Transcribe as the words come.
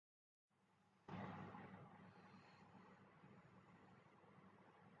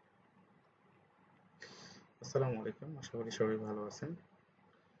আসসালামু আলাইকুম, আশা করি সবাই ভালো আছেন।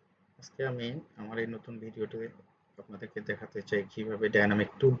 আজকে আমি আমার এই নতুন ভিডিওতে আপনাদেরকে দেখাতে চাই কিভাবে ডাইনামিক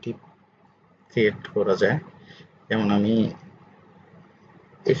টুল টিপ ক্রিয়েট করা যায়। যেমন আমি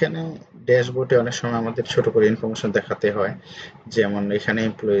এখানে ড্যাশবোর্ডে অনেক সময় আমাদের ছোট করে ইনফরমেশন দেখাতে হয়, যেমন এখানে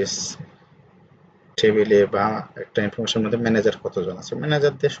এমপ্লয়িজ টেবিলে বা একটা ইনফরমেশন মধ্যে ম্যানেজার কতজন আছে,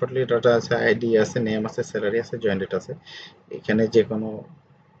 ম্যানেজারদের শর্টলি ডাটা আছে, আইডি আছে, নেম আছে, স্যালারি আছে, জয়েন ডেট আছে। এখানে যে কোনো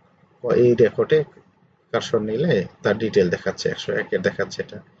এই রেকর্ডে কারশর নিলে তার ডিটেল দেখাচ্ছে, 101 দেখাচ্ছে,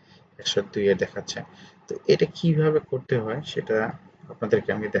 এটা 102 দেখাচ্ছে। তো এটা কিভাবে করতে হয় সেটা আপনাদেরকে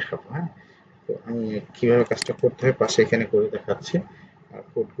আমি দেখাবো। হ্যাঁ, তো আমি কিভাবে কাজটা করতে হয় পাশে এখানে করে দেখাচ্ছি, আর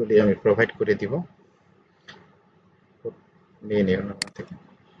কোডগুলি আমি প্রোভাইড করে দিব। কোড নিয়ে নিন ওখান থেকে।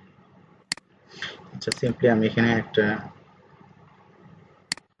 আচ্ছা, সিম্পলি আমি এখানে একটা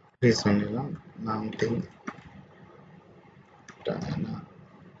রিজন নিলাম, নাম দিই ডায়না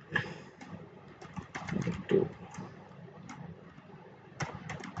একটু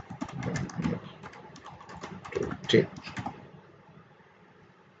টিপ।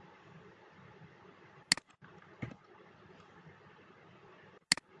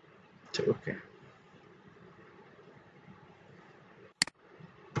 ওকে,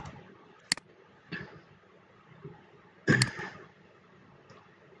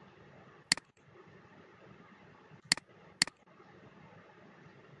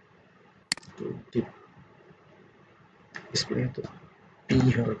 টিপ স্পেলিং তো পি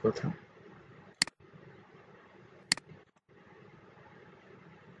হওয়ার কথা।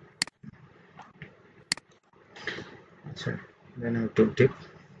 আচ্ছা, ডাইনামিক টুল টিপ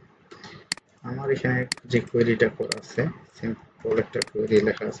আমার এখানে যে কোয়েরিটা করা আছে, সিম্পল একটা কোয়েরি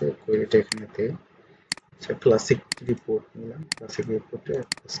লেখা আছে, কোয়েরিটা এখানেতে। আচ্ছা, ক্লাসিক রিপোর্ট নিলাম, ক্লাসিক রিপোর্টে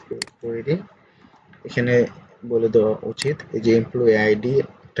কোয়েরি এখানে বলে দেওয়া উচিত এই যে এমপ্লয়ি আইডি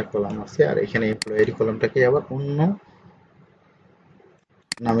একটা কলাম আছে, আর এখানে এমপ্লয়ি আইডি কলামটাকে আবার অন্য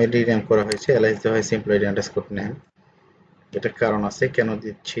নামে রিনেম করা হয়েছে, এলআইএস দেওয়া হয়েছে এমপ্লয়ি আন্ডারস্কোর নেম। এটা কারণ আছে, কেন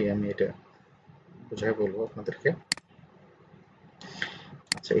দিচ্ছি আমি এটা বুঝাই বলবো আপনাদেরকে।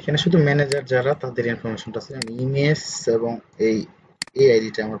 আচ্ছা, এখানে শুধু ম্যানেজার যারা তাদের ইনফরমেশনটা আছে, ইমেজ এবং এই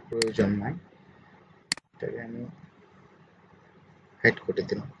আইডিটা আমার প্রয়োজন নাই, এটাকে আমি হাইড করে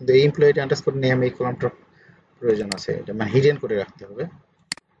দিলাম। কিন্তু এই এমপ্লয়ি আন্ডারস্কোর নেম এই কলামটা প্রয়োজন আছে, এটা মানে হিডেন করে রাখতে হবে।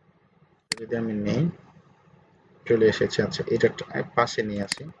 যদি আমি নেই, চলে এসেছে। আচ্ছা, এটা পাশে নিয়ে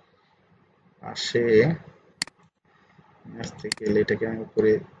আসি, পাশে আসতে গেলে এটাকে আমি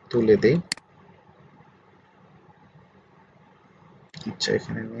উপরে তুলে দেই। আচ্ছা,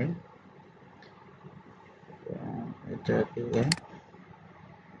 এখানে নেই, এটাকে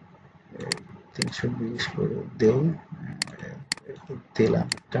 320 করে দেই, দিলাম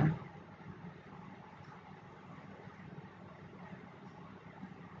একটা।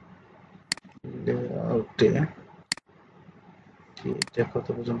 লেআউটে এটা কত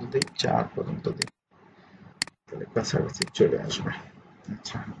পর্যন্ত দিই, 4 পর্যন্ত দিই, তাহলে কাছাকাছি চলে আসবে।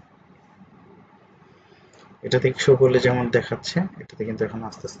 আচ্ছা, এটাতে শো করলে যেমন দেখাচ্ছে, এটাতে কিন্তু এখন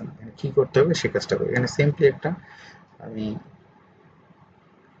আসতেছে না। এখানে কি করতে হবে সে কাজটা করি। এখানে সিম্পলি একটা আমি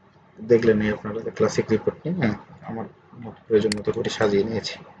দেখলেন এই আপনারা ক্লাসিক রিপোর্ট নিয়ে আমার প্রয়োজন মতো করে সাজিয়ে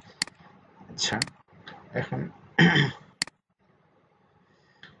নিয়েছি। আচ্ছা, এখন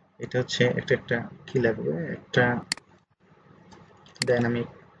এটা হচ্ছে একটা কি লাগবে, একটা ডাইনামিক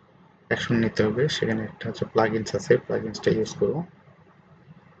অ্যাকশন নিতে হবে। সেখানে একটা হচ্ছে প্লাগইনস আছে, প্লাগইনসটা ইউজ করব।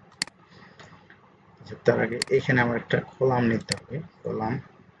 তার আগে এখানে আমার একটা কলাম নিতে হবে, কলাম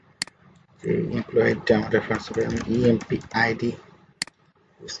যে এমপ্লয়িটা আমার রেফারেন্স হবে, আমি ইএমপি আইডি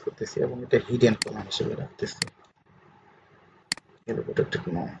ইউজ করতেছি এবং এটা হিডেন কলাম হিসেবে রাখতেছি,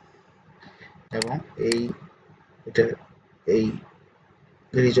 এবং এটা এই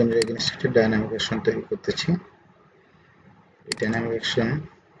রিজনের এগেইনস্ট একটা ডাইনামিক অ্যাকশন তৈরি করতেছি। এই ডাইনামিক অ্যাকশন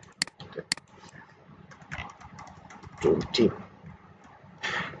টুলটিপ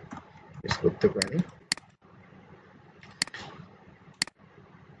ইউজ করতে পারি।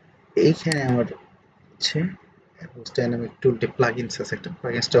 এইখানে আমার হচ্ছে ডাইনামিক টুলটিপ প্লাগইনস আছে, একটা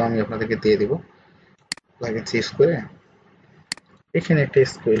প্লাগইনসটাও আমি আপনাদেরকে দিয়ে দিব। প্লাগইনস ইউজ করে এখানে একটা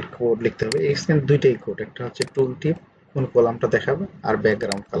এসকিউএল কোড লিখতে হবে। এখানে দুইটাই কোড, একটা হচ্ছে টুলটিপ কোন কলামটা দেখাবে, আর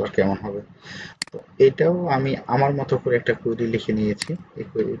ব্যাকগ্রাউন্ড কালার কেমন হবে। তো এটাও আমি আমার মতো করে একটা কোয়েরি লিখে নিয়েছি, এই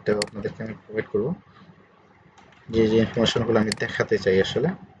কোয়েরিটাও আপনাদেরকে আমি প্রোভাইড করব, যে ইনফরমেশনগুলো আমি দেখাতে চাই আসলে।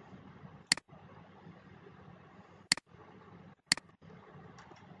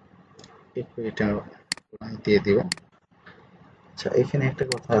 এই কোয়েরিটা আমি দিয়ে দিব। আচ্ছা, এখানে একটা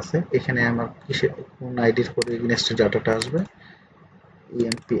কথা আছে, এখানে আমার কিসের কোন আইডির পরে এগেইনস্ট ডাটাটা আসবে,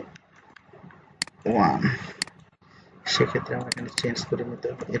 EMP1, সেক্ষেত্রে আমার এখানে চেঞ্জ করে নিতে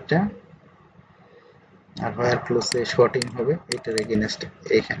হবে এটা। আর হোয়ার ক্লোজে শর্টিং হবে এটার এগেইনস্ট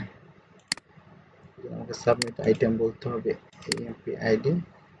এইখানে আমাকে সাবমিট আইটেম বলতে হবে এমপি আইডি।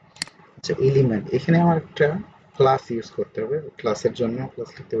 আচ্ছা এলিমেন্ট, এখানে আমার একটা ক্লাস ইউজ করতে হবে। ক্লাসের জন্য ক্লাস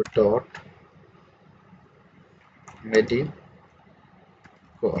লিখতে হবে ডট আইডি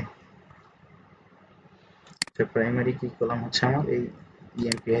কল। প্রাইমারি কি কলাম হচ্ছে আমার এই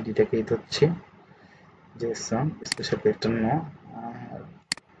ইএমপি আইডিটাকেই ধরছি জেসন স্পেশাল প্যাটার্ন নো, আর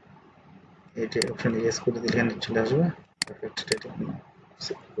এটা অপশন ইয়েস করে দিলে এখানে চলে আসবে পারফেক্ট ডেটা নো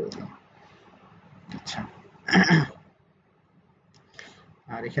সেট করে দিলাম। আচ্ছা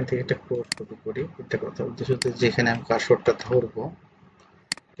আর এখান থেকে একটা কোড কপি করি। এটা কথা উদ্দেশ্য হচ্ছে যেখানে আমি কার্সরটা ধরবো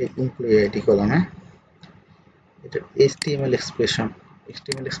এই এমপ্লয়ি আইডি কলামে, এটা এইচটিএমএল এক্সপ্রেশন,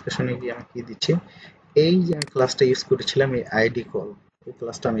 এইচটিএমএল এক্সপ্রেশনে গিয়ে আমি কি দিচ্ছি, এই যে আমি ক্লাসটা ইউজ করেছিলাম এই আইডি কল, এই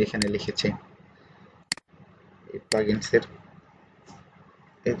ক্লাসটা আমি এখানে লিখেছি এই প্লাগইনসের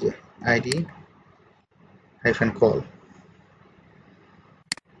এই যে আইডি হাইফেন কল,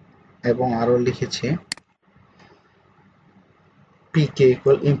 এবং আরো লিখেছি পিকে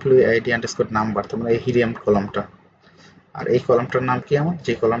equal employee ID underscore number, তোমরা এই হিরিয়াম কলামটা। আর এই কলামটার নাম কি, আমার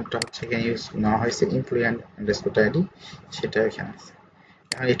যে কলামটা হচ্ছে এখানে ইউজ নেওয়া হয়েছে এমপ্লয়ি আন্ডারস্কোর আইডি, সেটা এখানে আছে।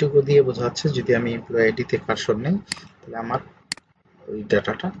 এখন এটুকু দিয়ে বোঝা যাচ্ছে যদি আমি এমপ্লয়ি আইডিতে কার্সর নেই তাহলে আমার ওই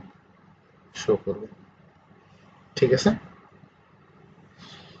ডাটাটা শো করবে। ঠিক আছে,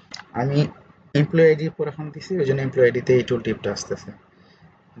 আমি এমপ্লয়ি আইডির পর এখন দিছি, ওই জন্য এমপ্লয়ি আইডিতে এই টুল টিপটা আসতেছে।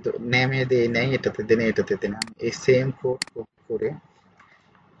 কিন্তু নেমে দিয়ে নেই, এটাতে দেন এটাতে দেন, আমি এই সেম কোড কপি করে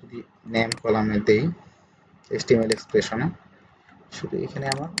যদি নেম কলামে দেই এইচটিএমএল এক্সপ্রেশনে, শুধু এখানে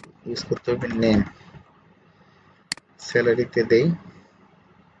আমার ইউজ করতে হবে নেম, স্যালারিতে দেই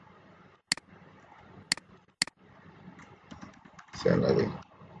স্যালারি,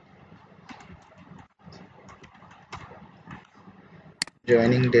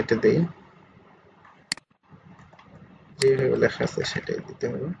 জয়েনিং ডেটে দেই যেভাবে লেখা আছে সেটাই দিতে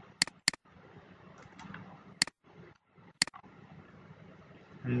হবে।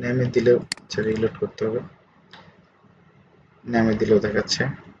 নেমে দিলেও আচ্ছা রিলোড করতে হবে, নেমে দিলেও দেখাচ্ছে।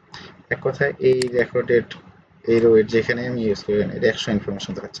 এক কথায় এই রেকর্ডেড এই রোয়ের যেখানে আমি ইউজ করি এর 100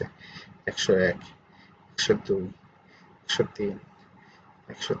 ইনফরমেশন দেখাচ্ছে, 101, 102, 103,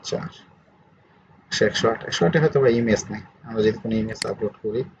 104, 108, 108 হয়তো বা ইমেজ নেই, আমরা যদি কোনো ইমেজ আপলোড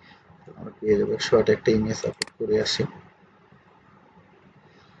করি আমরা পেয়ে যাবো। 108 একটা ইমেজ আপলোড করে আসি,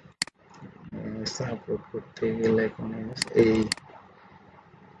 ইমেজ আপলোড করতে গেলে কোন ইমেজ এই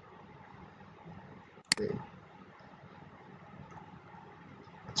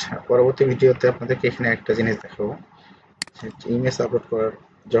আচ্ছা পরবর্তী ভিডিওতে আপনাদেরকে এখানে একটা জিনিস দেখাবো, ইমেজ আপলোড করার,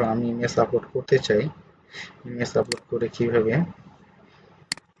 যখন আমি ইমেজ আপলোড করতে চাই ইমেজ আপলোড করে কিভাবে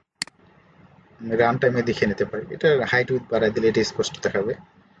রান টাইমে দেখে নিতে পারি, এটা হাইট উইথ বাড়াই দিলে এটা স্পষ্ট দেখাবে,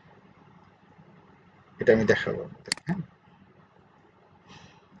 এটা আমি দেখাবো। হ্যাঁ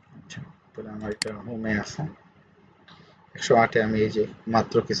আচ্ছা, তাহলে আমার এটা হোমে আছে 108-এ আমি এই যে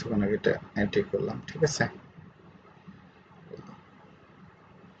মাত্র কিছুক্ষণ আগে এটা এন্ট্রি করলাম। ঠিক আছে,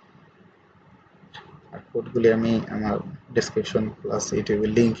 আর কোডগুলি আমি আমার ডেসক্রিপশন প্লাস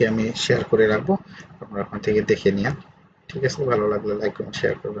ইউটিউবের লিঙ্কে আমি শেয়ার করে রাখবো, আপনারা ওখান থেকে দেখে নিন। ঠিক আছে, ভালো লাগলে লাইক কমেন্ট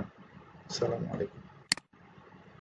শেয়ার করবেন। আসসালামু আলাইকুম।